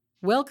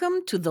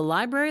Welcome to the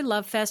Library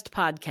Love Fest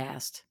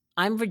podcast.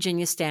 I'm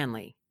Virginia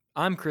Stanley.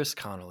 I'm Chris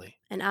Connolly.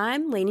 And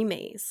I'm Lainey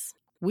Mays.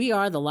 We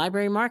are the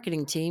library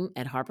marketing team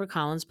at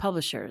HarperCollins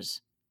Publishers.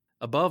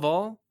 Above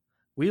all,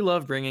 we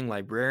love bringing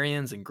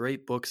librarians and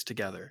great books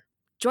together.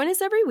 Join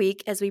us every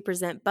week as we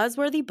present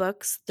buzzworthy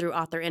books through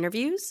author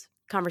interviews,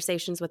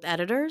 conversations with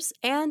editors,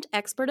 and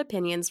expert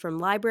opinions from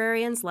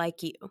librarians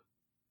like you.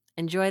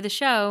 Enjoy the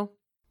show.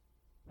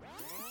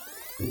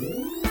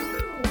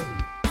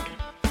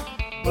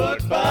 Book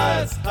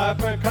Buzz,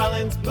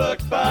 HarperCollins Book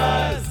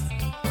Buzz.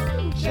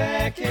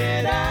 Check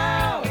it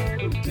out.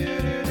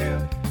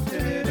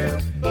 Do-do-do,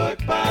 Book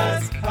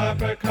Buzz,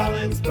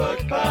 HarperCollins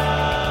Book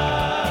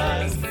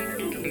Buzz.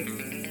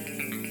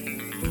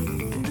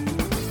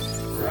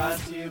 Brought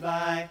to you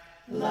by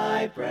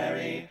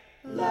Library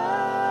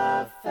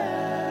Love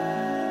Fest.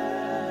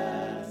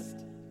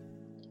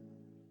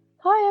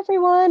 Hi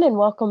everyone, and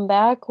welcome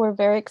back. We're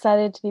very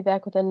excited to be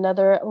back with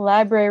another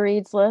Library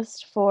Reads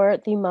list for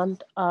the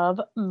month of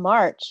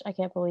March. I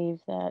can't believe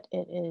that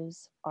it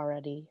is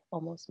already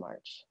almost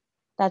March.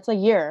 That's a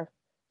year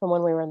from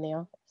when we were in the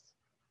office.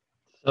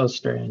 So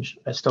strange.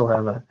 I still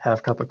have a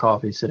half cup of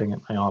coffee sitting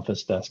at my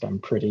office desk, I'm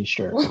pretty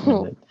sure.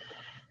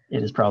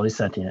 It is probably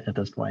sentient at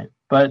this point,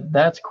 but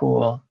that's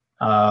cool.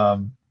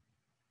 And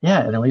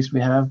at least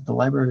we have the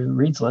Library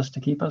Reads list to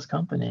keep us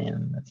company,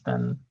 and it's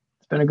been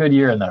a good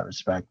year in that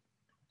respect.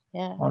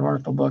 Yeah. A lot of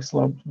wonderful books,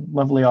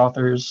 lovely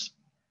authors,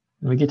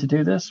 and we get to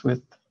do this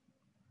with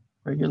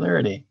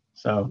regularity.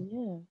 So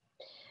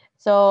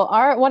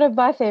one of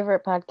my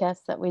favorite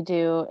podcasts that we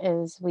do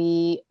is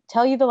we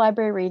tell you the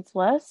Library Reads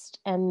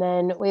list, and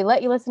then we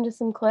let you listen to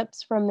some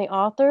clips from the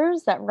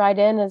authors that write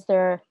in as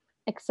their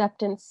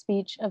acceptance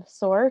speech of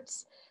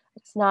sorts.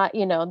 It's not,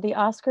 the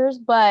Oscars,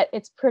 but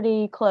it's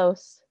pretty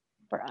close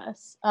for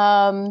us.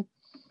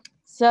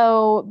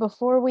 So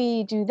before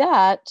we do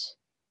that,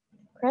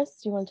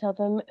 Chris, do you want to tell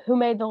them who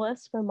made the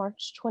list for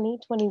March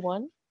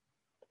 2021?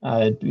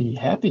 I'd be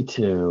happy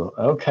to.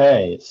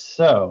 Okay,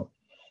 so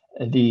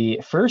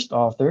the first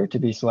author to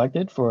be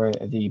selected for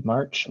the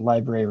March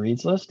Library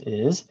Reads list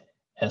is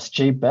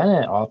S.J.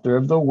 Bennett, author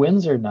of The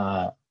Windsor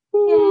Knot.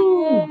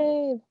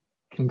 Yay!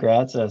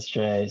 Congrats,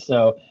 S.J.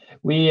 So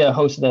we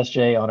hosted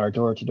S.J. on our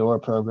door-to-door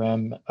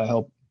program. I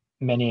hope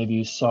many of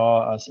you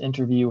saw us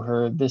interview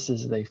her. This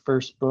is the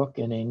first book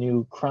in a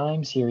new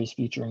crime series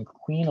featuring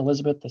Queen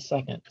Elizabeth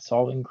II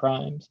solving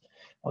crimes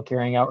while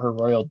carrying out her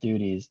royal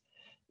duties.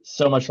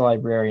 So much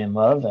librarian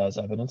love, as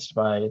evidenced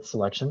by its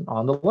selection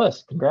on the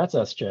list. Congrats,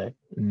 SJ.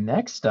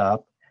 Next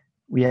up,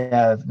 we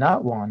have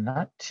not one,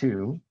 not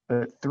two,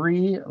 but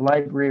three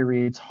Library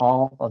Reads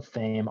Hall of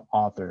Fame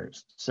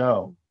authors.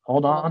 So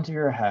hold on to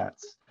your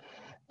hats.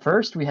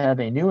 First, we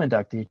have a new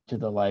inductee to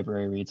the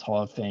Library Reads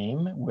Hall of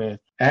Fame with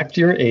Act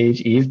Your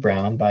Age, Eve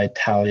Brown by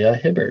Talia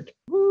Hibbard.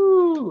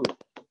 Woo!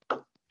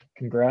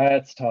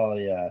 Congrats,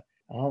 Talia.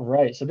 All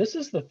right, so this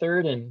is the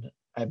third and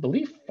I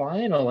believe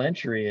final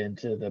entry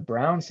into the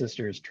Brown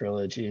Sisters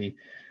trilogy.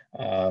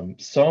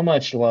 So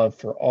much love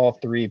for all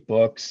three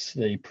books.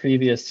 The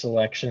previous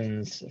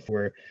selections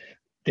were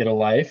Get a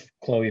Life,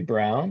 Chloe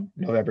Brown,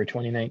 November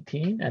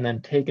 2019, and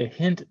then Take a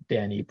Hint,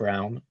 Danny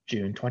Brown,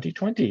 June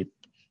 2020.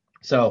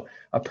 So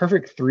a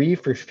perfect 3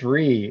 for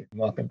 3.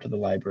 Welcome to the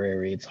Library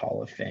Reads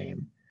Hall of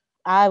Fame.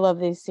 I love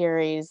these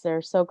series.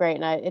 They're so great.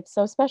 And it's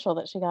so special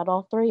that she got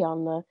all three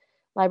on the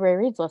Library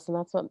Reads list, and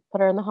that's what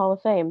put her in the Hall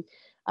of Fame.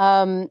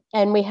 And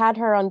we had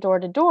her on Door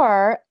to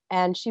Door,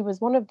 and she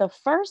was one of the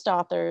first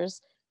authors,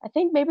 I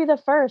think maybe the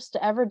first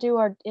to ever do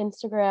our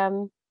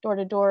Instagram Door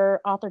to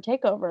Door author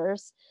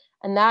takeovers.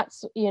 And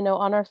that's,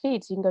 on our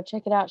feed, so you can go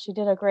check it out. She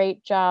did a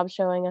great job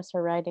showing us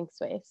her writing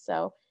space.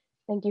 So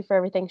thank you for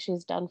everything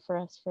she's done for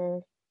us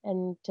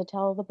and to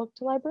tell the book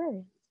to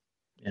librarians.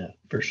 Yeah,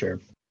 for sure.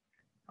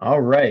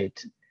 All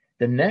right.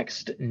 The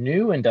next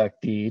new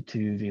inductee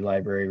to the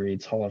Library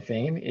Reads Hall of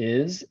Fame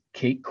is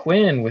Kate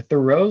Quinn with The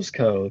Rose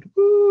Code.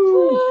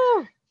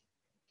 Woo!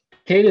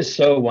 Kate is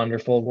so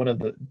wonderful, one of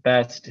the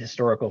best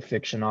historical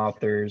fiction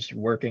authors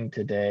working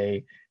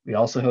today. We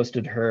also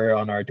hosted her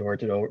on our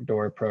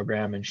door-to-door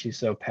program, and she's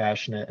so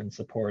passionate and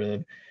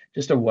supportive.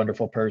 Just a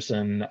wonderful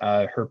person.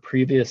 Her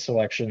previous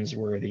selections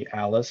were The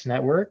Alice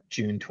Network,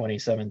 June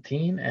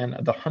 2017, and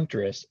The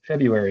Huntress,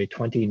 February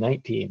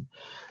 2019.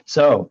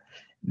 So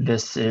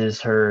this is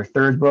her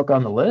third book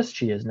on the list.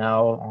 She is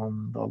now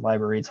on the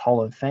Library Reads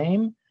Hall of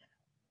Fame.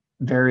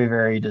 Very,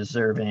 very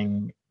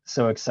deserving.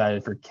 So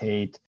excited for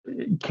Kate.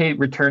 Kate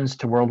returns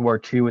to World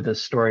War II with a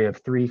story of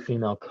 3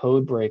 female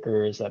code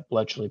breakers at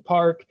Bletchley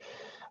Park,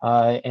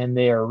 and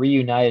they are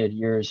reunited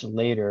years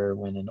later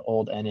when an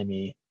old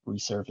enemy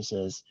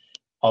resurfaces.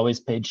 Always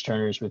page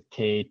turners with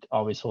Kate,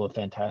 always full of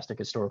fantastic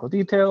historical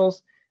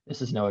details.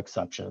 This is no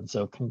exception.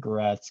 So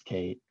congrats,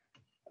 Kate.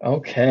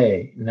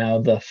 Okay, now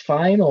the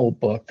final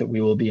book that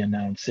we will be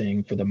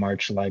announcing for the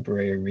March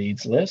Library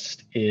Reads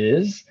list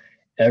is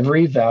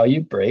Every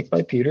Value Break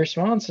by Peter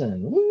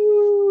Swanson.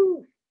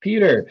 Woo!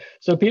 Peter.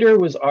 So Peter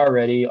was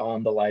already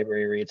on the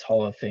Library Reads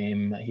Hall of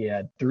Fame. He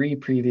had 3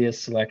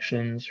 previous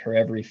selections: Her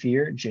Every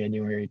Fear,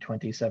 January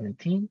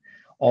 2017,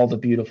 All the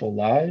Beautiful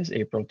Lies,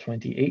 April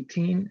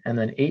 2018, and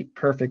then 8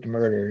 Perfect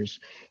Murders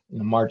in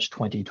the March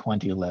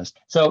 2020 list.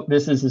 So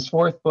this is his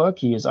 4th book.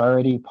 He is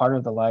already part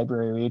of the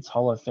Library Reads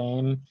Hall of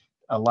Fame,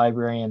 a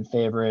librarian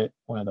favorite,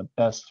 one of the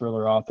best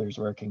thriller authors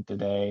working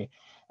today.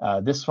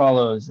 This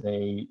follows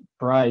a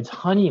bride's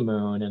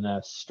honeymoon and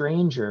a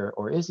stranger,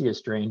 or is he a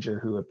stranger,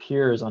 who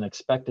appears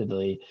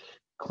unexpectedly,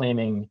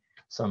 claiming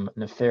some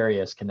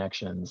nefarious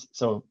connections.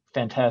 So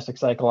fantastic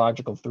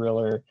psychological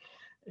thriller,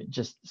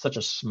 just such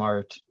a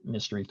smart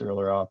mystery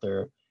thriller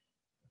author.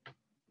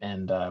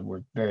 And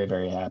we're very,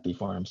 very happy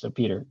for him. So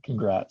Peter,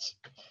 congrats.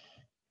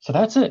 So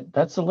that's it.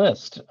 That's the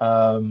list.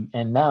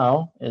 And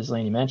now, as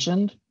Lainey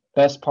mentioned,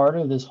 best part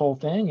of this whole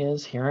thing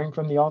is hearing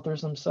from the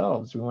authors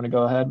themselves. Do we want to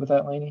go ahead with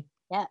that, Lainey?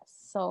 Yes.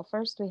 So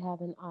first we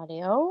have an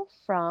audio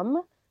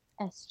from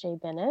S.J.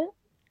 Bennett.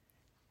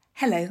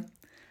 Hello,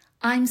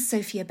 I'm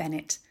Sophia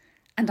Bennett,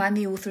 and I'm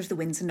the author of The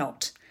Winds Are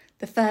Not,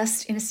 the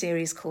first in a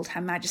series called Her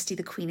Majesty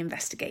the Queen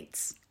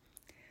Investigates.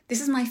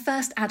 This is my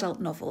first adult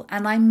novel,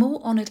 and I'm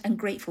more honoured and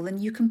grateful than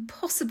you can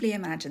possibly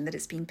imagine that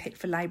it's been picked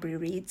for Library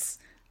Reads.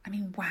 I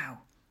mean, wow,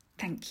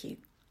 thank you.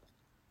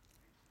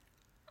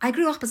 I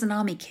grew up as an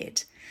army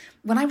kid.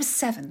 When I was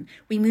 7,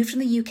 we moved from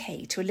the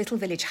UK to a little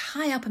village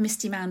high up a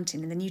misty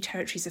mountain in the new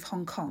territories of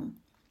Hong Kong.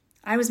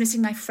 I was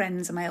missing my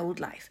friends and my old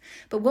life,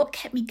 but what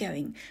kept me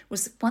going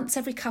was that once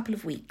every couple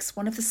of weeks,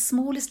 one of the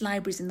smallest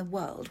libraries in the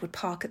world would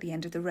park at the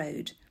end of the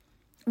road.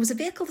 It was a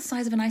vehicle the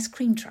size of an ice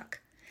cream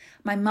truck.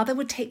 My mother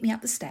would take me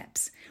up the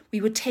steps,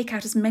 we would take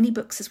out as many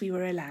books as we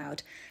were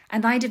allowed,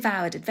 and I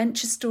devoured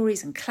adventure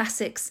stories and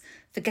classics,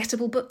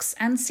 forgettable books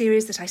and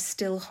series that I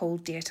still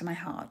hold dear to my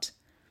heart.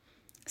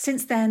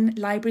 Since then,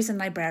 libraries and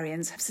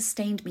librarians have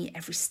sustained me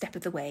every step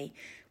of the way,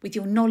 with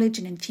your knowledge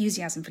and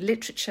enthusiasm for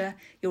literature,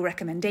 your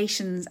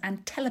recommendations,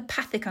 and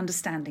telepathic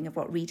understanding of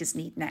what readers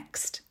need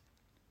next.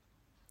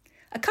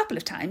 A couple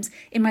of times,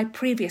 in my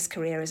previous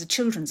career as a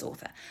children's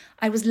author,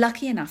 I was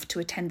lucky enough to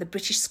attend the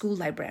British School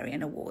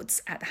Librarian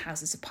Awards at the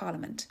Houses of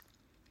Parliament.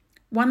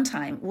 One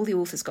time, all the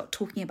authors got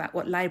talking about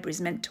what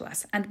libraries meant to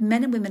us, and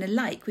men and women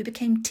alike, we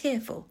became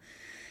tearful.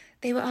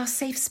 They were our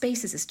safe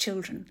spaces as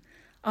children,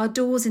 our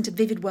doors into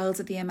vivid worlds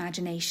of the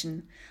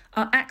imagination,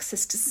 our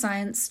access to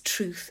science,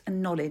 truth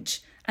and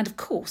knowledge, and of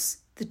course,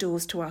 the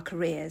doors to our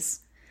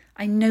careers.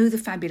 I know the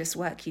fabulous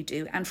work you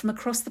do, and from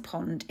across the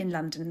pond in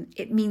London,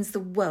 it means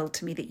the world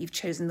to me that you've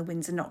chosen The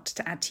Winds Are Not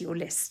to add to your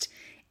list.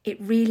 It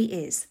really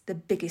is the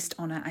biggest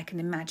honour I can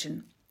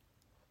imagine.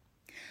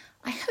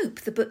 I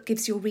hope the book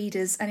gives your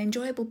readers an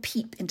enjoyable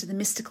peep into the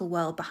mystical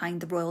world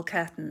behind the royal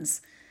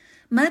curtains.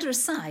 Murder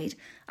aside,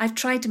 I've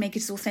tried to make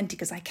it as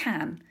authentic as I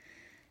can.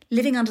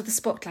 Living under the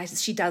spotlight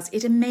as she does,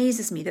 it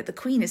amazes me that the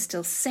Queen is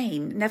still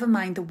sane, never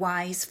mind the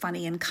wise,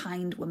 funny and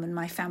kind woman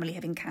my family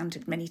have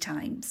encountered many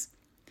times.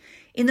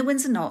 In The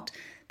Winds Are Not,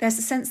 there's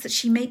a sense that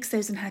she makes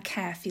those in her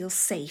care feel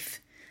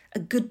safe. A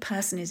good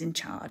person is in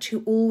charge,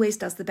 who always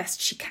does the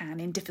best she can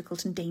in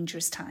difficult and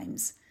dangerous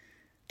times.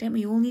 Don't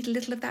we all need a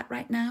little of that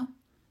right now?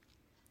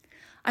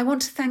 I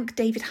want to thank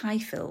David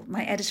Highfill,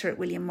 my editor at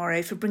William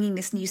Morrow, for bringing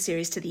this new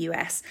series to the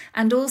US,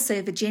 and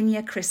also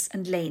Virginia, Chris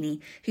and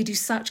Lainey, who do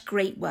such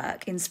great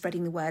work in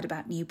spreading the word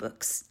about new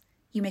books.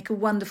 You make a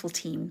wonderful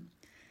team.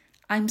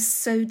 I'm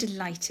so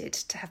delighted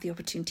to have the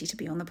opportunity to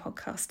be on the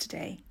podcast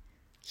today.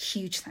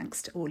 Huge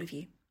thanks to all of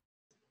you.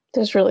 It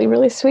was really,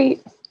 really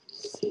sweet.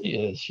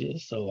 She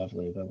is so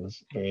lovely. That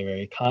was very,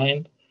 very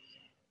kind.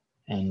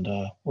 And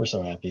we're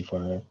so happy for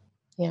her.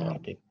 Yeah. So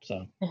happy.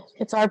 So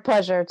it's our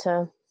pleasure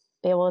to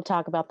be able to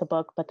talk about the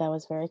book, but that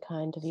was very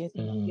kind of you.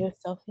 Thank you,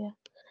 Sophia.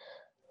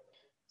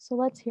 So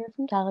let's hear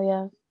from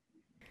Talia.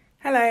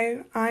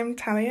 Hello, I'm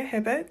Talia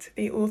Hibbert,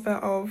 the author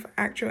of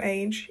Actual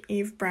Age,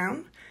 Eve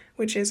Brown,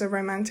 which is a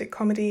romantic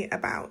comedy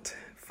about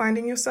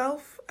finding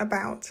yourself,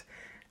 about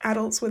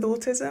adults with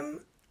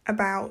autism,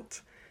 about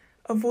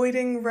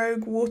avoiding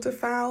rogue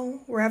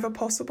waterfowl wherever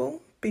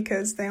possible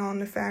because they are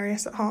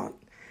nefarious at heart,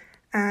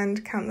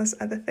 and countless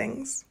other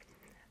things.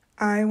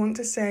 I want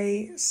to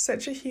say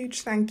such a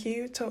huge thank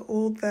you to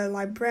all the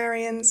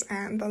librarians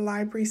and the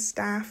library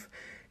staff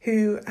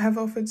who have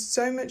offered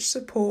so much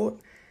support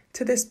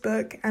to this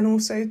book and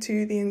also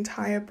to the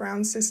entire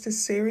Brown Sisters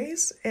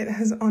series. It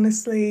has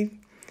honestly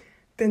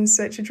been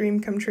such a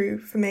dream come true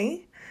for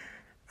me.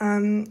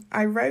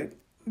 I wrote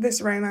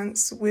this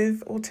romance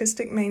with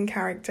autistic main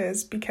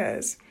characters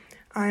because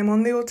I'm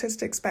on the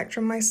autistic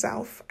spectrum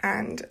myself,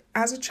 and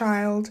as a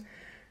child,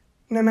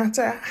 no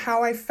matter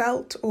how I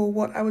felt or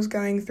what I was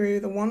going through,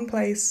 the one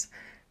place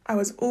I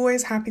was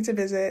always happy to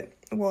visit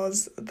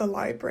was the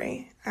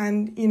library.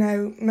 And, you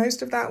know,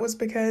 most of that was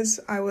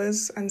because I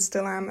was and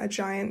still am a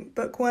giant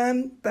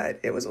bookworm, but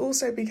it was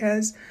also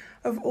because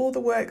of all the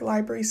work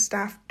library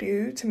staff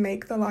do to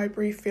make the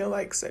library feel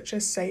like such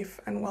a safe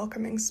and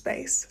welcoming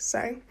space.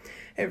 So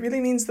it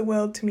really means the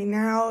world to me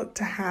now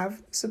to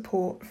have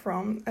support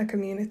from a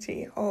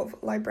community of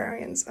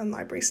librarians and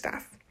library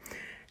staff.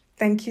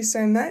 Thank you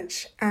so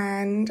much,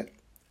 and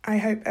I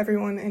hope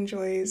everyone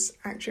enjoys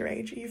Act Your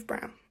Age, Eve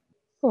Brown.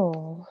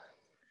 Oh,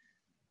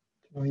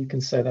 Well, you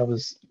can say that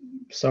was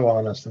so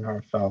honest and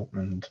heartfelt,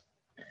 and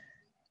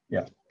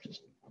yeah,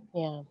 just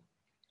yeah.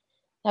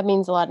 That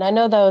means a lot. And I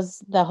know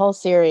the whole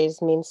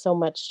series means so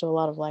much to a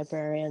lot of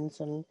librarians.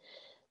 And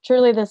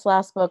truly this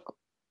last book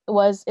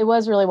was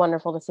really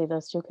wonderful to see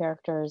those two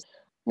characters.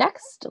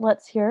 Next,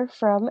 let's hear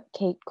from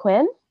Kate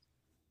Quinn.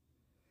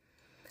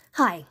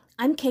 Hi,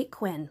 I'm Kate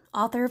Quinn,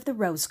 author of The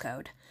Rose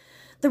Code.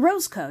 The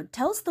Rose Code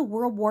tells the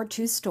World War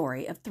II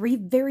story of three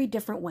very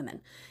different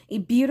women: a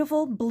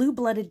beautiful,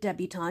 blue-blooded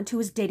debutante who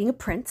is dating a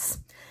prince,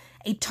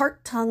 a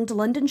tart-tongued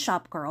London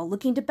shopgirl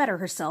looking to better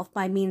herself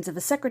by means of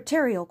a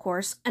secretarial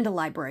course and a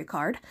library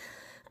card,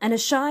 and a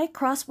shy,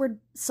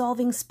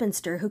 crossword-solving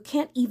spinster who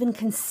can't even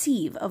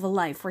conceive of a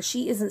life where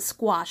she isn't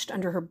squashed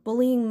under her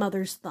bullying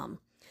mother's thumb.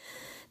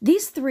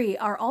 These three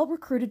are all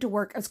recruited to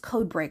work as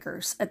code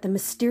breakers at the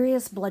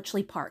mysterious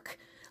Bletchley Park,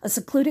 a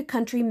secluded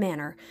country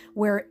manor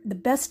where the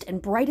best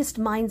and brightest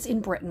minds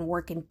in Britain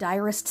work in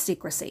direst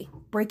secrecy,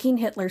 breaking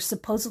Hitler's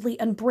supposedly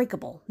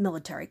unbreakable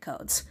military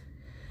codes.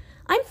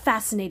 I'm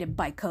fascinated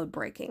by code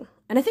breaking,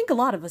 and I think a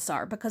lot of us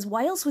are, because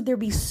why else would there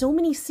be so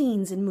many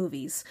scenes in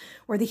movies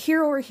where the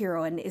hero or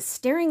heroine is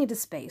staring into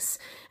space,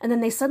 and then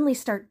they suddenly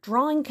start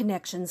drawing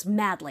connections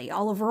madly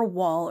all over a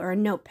wall or a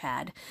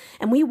notepad,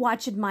 and we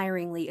watch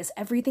admiringly as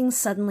everything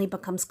suddenly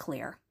becomes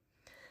clear.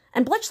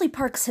 And Bletchley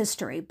Park's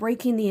history,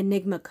 breaking the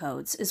Enigma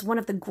codes, is one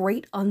of the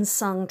great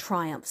unsung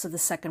triumphs of the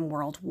Second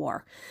World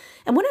War.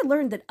 And when I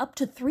learned that up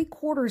to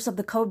 3/4 of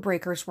the code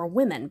breakers were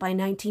women by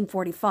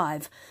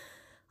 1945,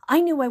 I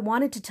knew I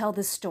wanted to tell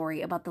this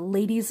story about the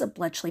ladies of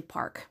Bletchley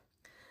Park.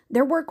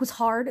 Their work was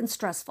hard and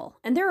stressful,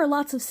 and there are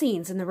lots of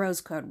scenes in the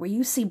Rose Code where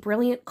you see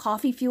brilliant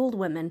coffee-fueled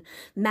women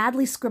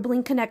madly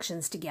scribbling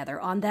connections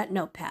together on that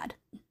notepad.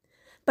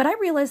 But I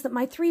realized that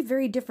my three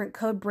very different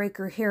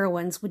codebreaker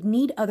heroines would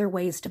need other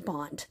ways to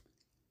bond,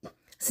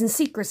 since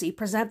secrecy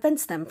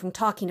prevents them from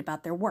talking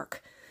about their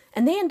work,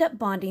 and they end up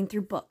bonding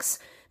through books,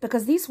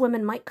 because these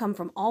women might come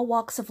from all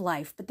walks of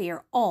life, but they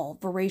are all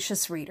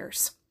voracious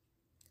readers.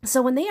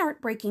 So when they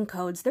aren't breaking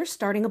codes, they're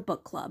starting a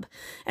book club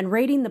and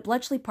raiding the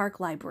Bletchley Park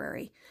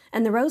Library,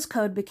 and the Rose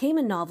Code became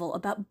a novel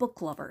about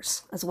book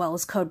lovers as well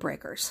as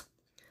codebreakers.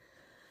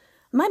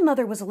 My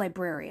mother was a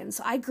librarian,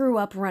 so I grew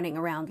up running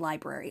around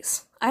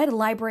libraries. I had a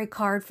library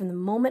card from the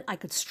moment I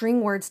could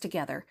string words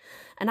together,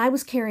 and I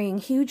was carrying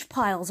huge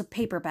piles of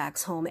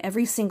paperbacks home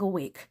every single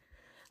week.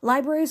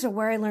 Libraries are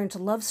where I learned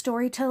to love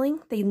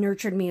storytelling. They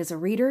nurtured me as a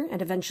reader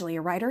and eventually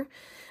a writer,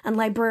 and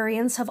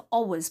librarians have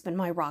always been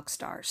my rock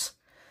stars.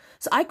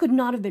 So I could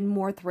not have been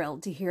more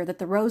thrilled to hear that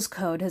the Rose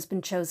Code has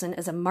been chosen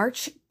as a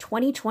March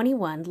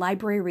 2021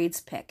 Library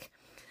Reads pick.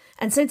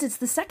 And since it's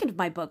the second of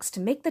my books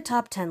to make the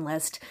top 10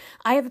 list,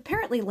 I have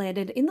apparently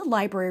landed in the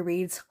Library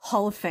Reads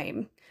Hall of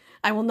Fame.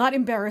 I will not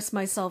embarrass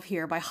myself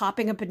here by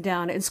hopping up and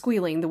down and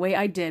squealing the way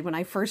I did when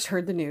I first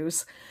heard the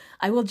news.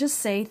 I will just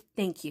say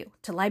thank you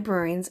to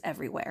librarians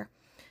everywhere.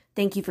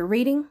 Thank you for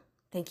reading,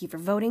 thank you for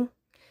voting,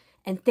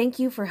 and thank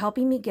you for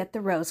helping me get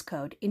the Rose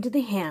Code into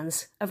the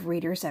hands of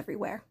readers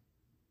everywhere.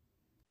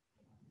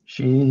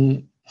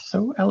 she's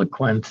so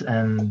eloquent,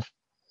 and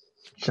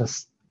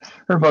just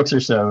her books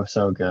are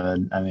so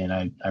good. I mean,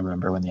 I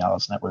remember when the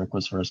Alice Network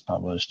was first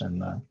published,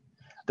 and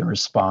the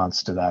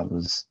response to that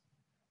was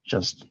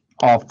just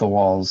off the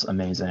walls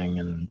amazing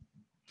and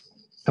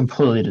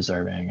completely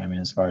deserving. I mean,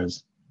 as far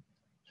as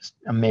just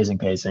amazing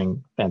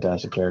pacing,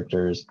 fantastic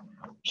characters,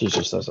 she's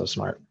just so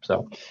smart.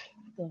 So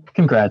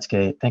congrats,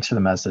 Kate. Thanks for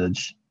the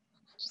message.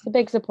 She's a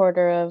big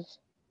supporter of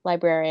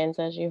librarians,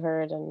 as you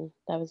heard, and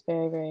that was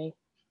very, very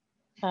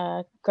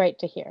great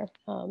to hear.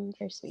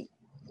 Very sweet.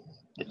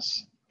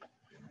 Yes.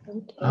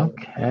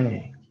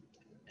 Okay.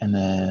 And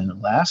then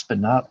last but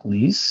not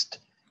least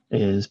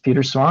is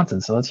Peter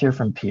Swanson. So let's hear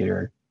from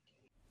Peter.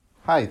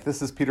 Hi,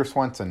 this is Peter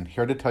Swanson,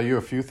 here to tell you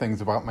a few things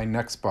about my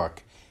next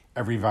book,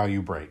 Every Vow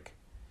You Break.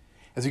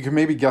 As you can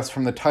maybe guess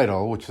from the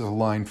title, which is a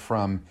line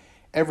from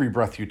Every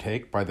Breath You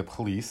Take by The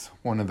Police,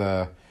 one of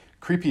the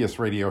creepiest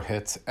radio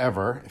hits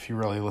ever, if you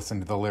really listen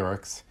to the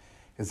lyrics,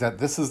 is that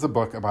this is the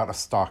book about a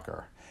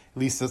stalker. At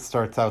least it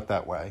starts out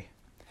that way.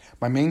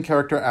 My main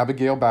character,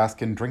 Abigail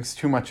Baskin, drinks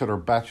too much at her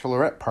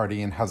bachelorette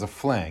party and has a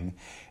fling,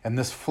 and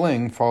this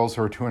fling follows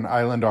her to an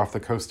island off the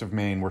coast of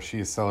Maine where she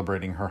is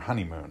celebrating her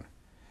honeymoon.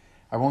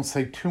 I won't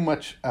say too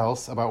much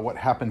else about what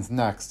happens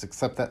next,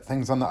 except that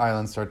things on the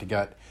island start to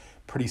get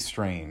pretty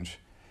strange.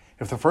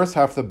 If the first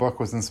half of the book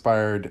was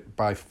inspired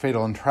by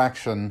Fatal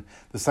Attraction,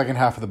 the second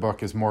half of the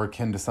book is more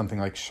akin to something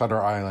like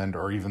Shutter Island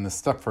or even The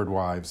Stepford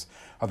Wives,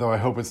 although I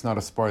hope it's not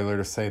a spoiler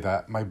to say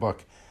that my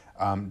book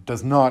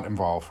does not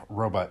involve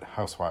robot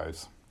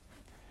housewives.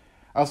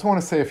 I also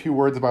want to say a few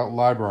words about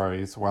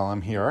libraries while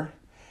I'm here.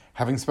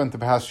 Having spent the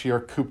past year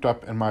cooped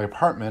up in my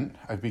apartment,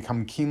 I've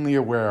become keenly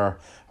aware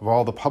of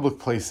all the public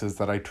places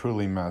that I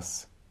truly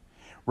miss.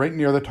 Right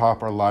near the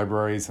top are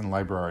libraries and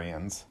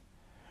librarians.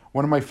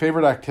 One of my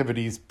favorite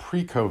activities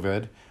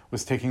pre-COVID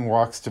was taking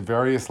walks to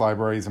various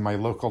libraries in my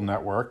local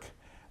network,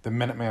 the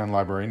Minuteman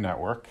Library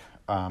Network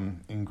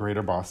in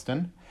Greater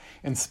Boston,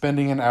 and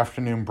spending an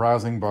afternoon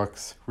browsing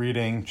books,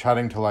 reading,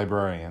 chatting to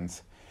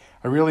librarians.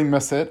 I really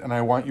miss it, and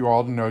I want you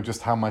all to know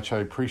just how much I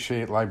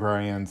appreciate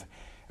librarians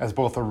as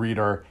both a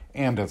reader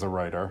and as a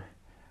writer.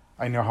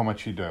 I know how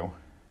much you do.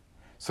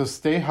 So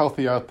stay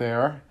healthy out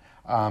there,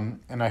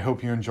 and I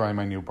hope you enjoy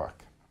my new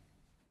book.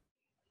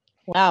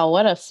 Wow,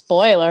 what a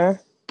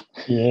spoiler.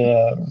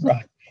 Yeah,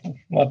 right.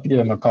 We'll have to give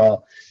him a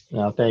call.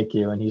 No, thank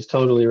you. And he's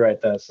totally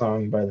right. That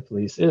song by the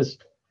Police is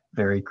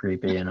very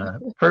creepy and a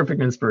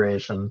perfect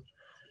inspiration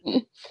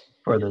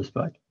for this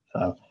book.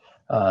 So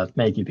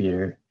thank you,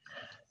 Peter.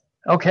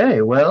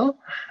 Okay, well,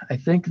 I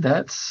think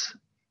that's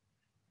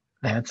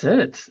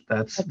it.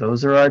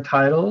 Those are our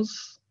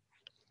titles.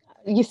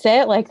 You say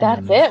it like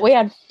that's And it. We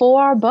had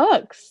 4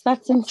 books.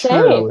 That's insane.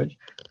 True.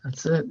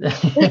 That's it.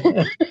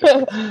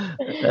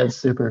 That's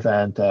super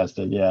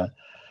fantastic. Yeah.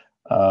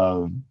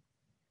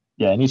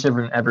 Yeah,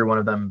 and every one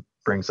of them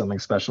brings something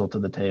special to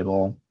the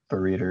table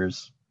for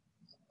readers,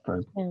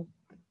 for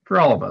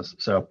all of us.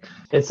 So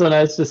it's so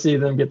nice to see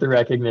them get the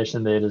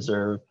recognition they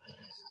deserve.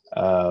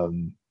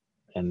 And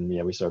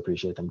yeah, we so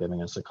appreciate them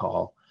giving us a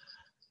call.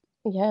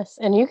 Yes,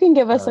 and you can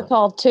give us a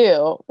call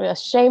too. A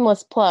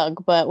shameless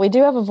plug, but we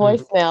do have a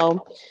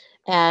voicemail,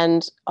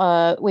 and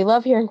we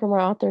love hearing from our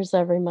authors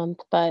every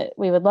month, but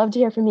we would love to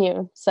hear from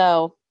you.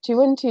 So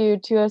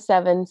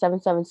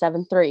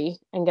 212-207-7773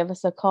 and give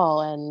us a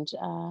call, and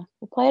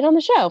we'll play it on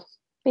the show.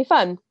 Be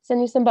fun.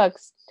 Send you some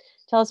books.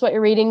 Tell us what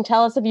you're reading.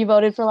 Tell us if you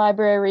voted for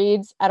Library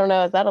Reads. I don't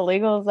know. Is that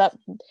illegal? Is that?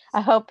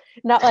 I hope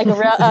not like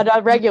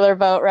a regular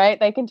vote, right?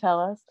 They can tell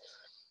us.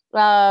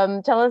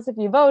 Tell us if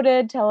you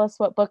voted. Tell us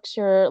what books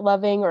you're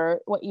loving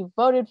or what you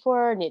voted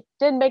for and it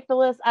didn't make the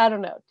list. I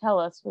don't know. Tell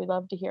us. We'd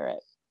love to hear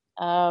it.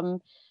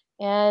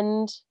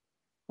 And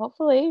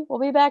hopefully we'll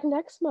be back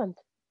next month.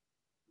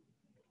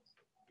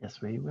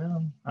 Yes, we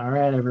will. All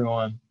right,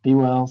 everyone. Be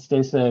well.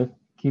 Stay safe.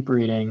 Keep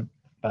reading.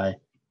 Bye.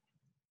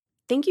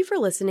 Thank you for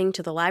listening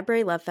to the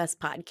Library Love Fest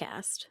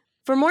podcast.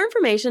 For more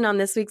information on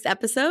this week's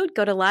episode,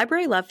 go to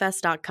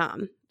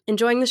librarylovefest.com.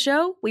 Enjoying the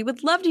show? We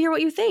would love to hear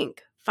what you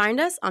think. Find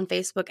us on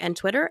Facebook and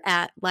Twitter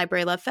at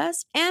Library Love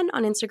Fest and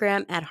on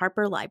Instagram at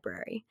Harper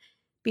Library.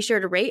 Be sure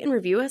to rate and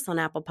review us on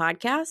Apple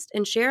Podcasts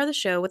and share the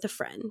show with a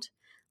friend.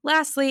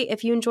 Lastly,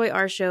 if you enjoy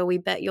our show, we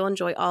bet you'll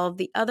enjoy all of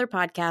the other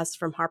podcasts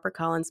from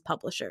HarperCollins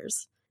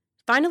publishers.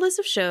 Find a list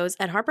of shows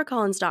at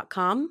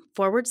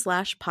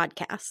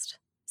harpercollins.com/podcast.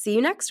 See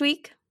you next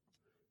week.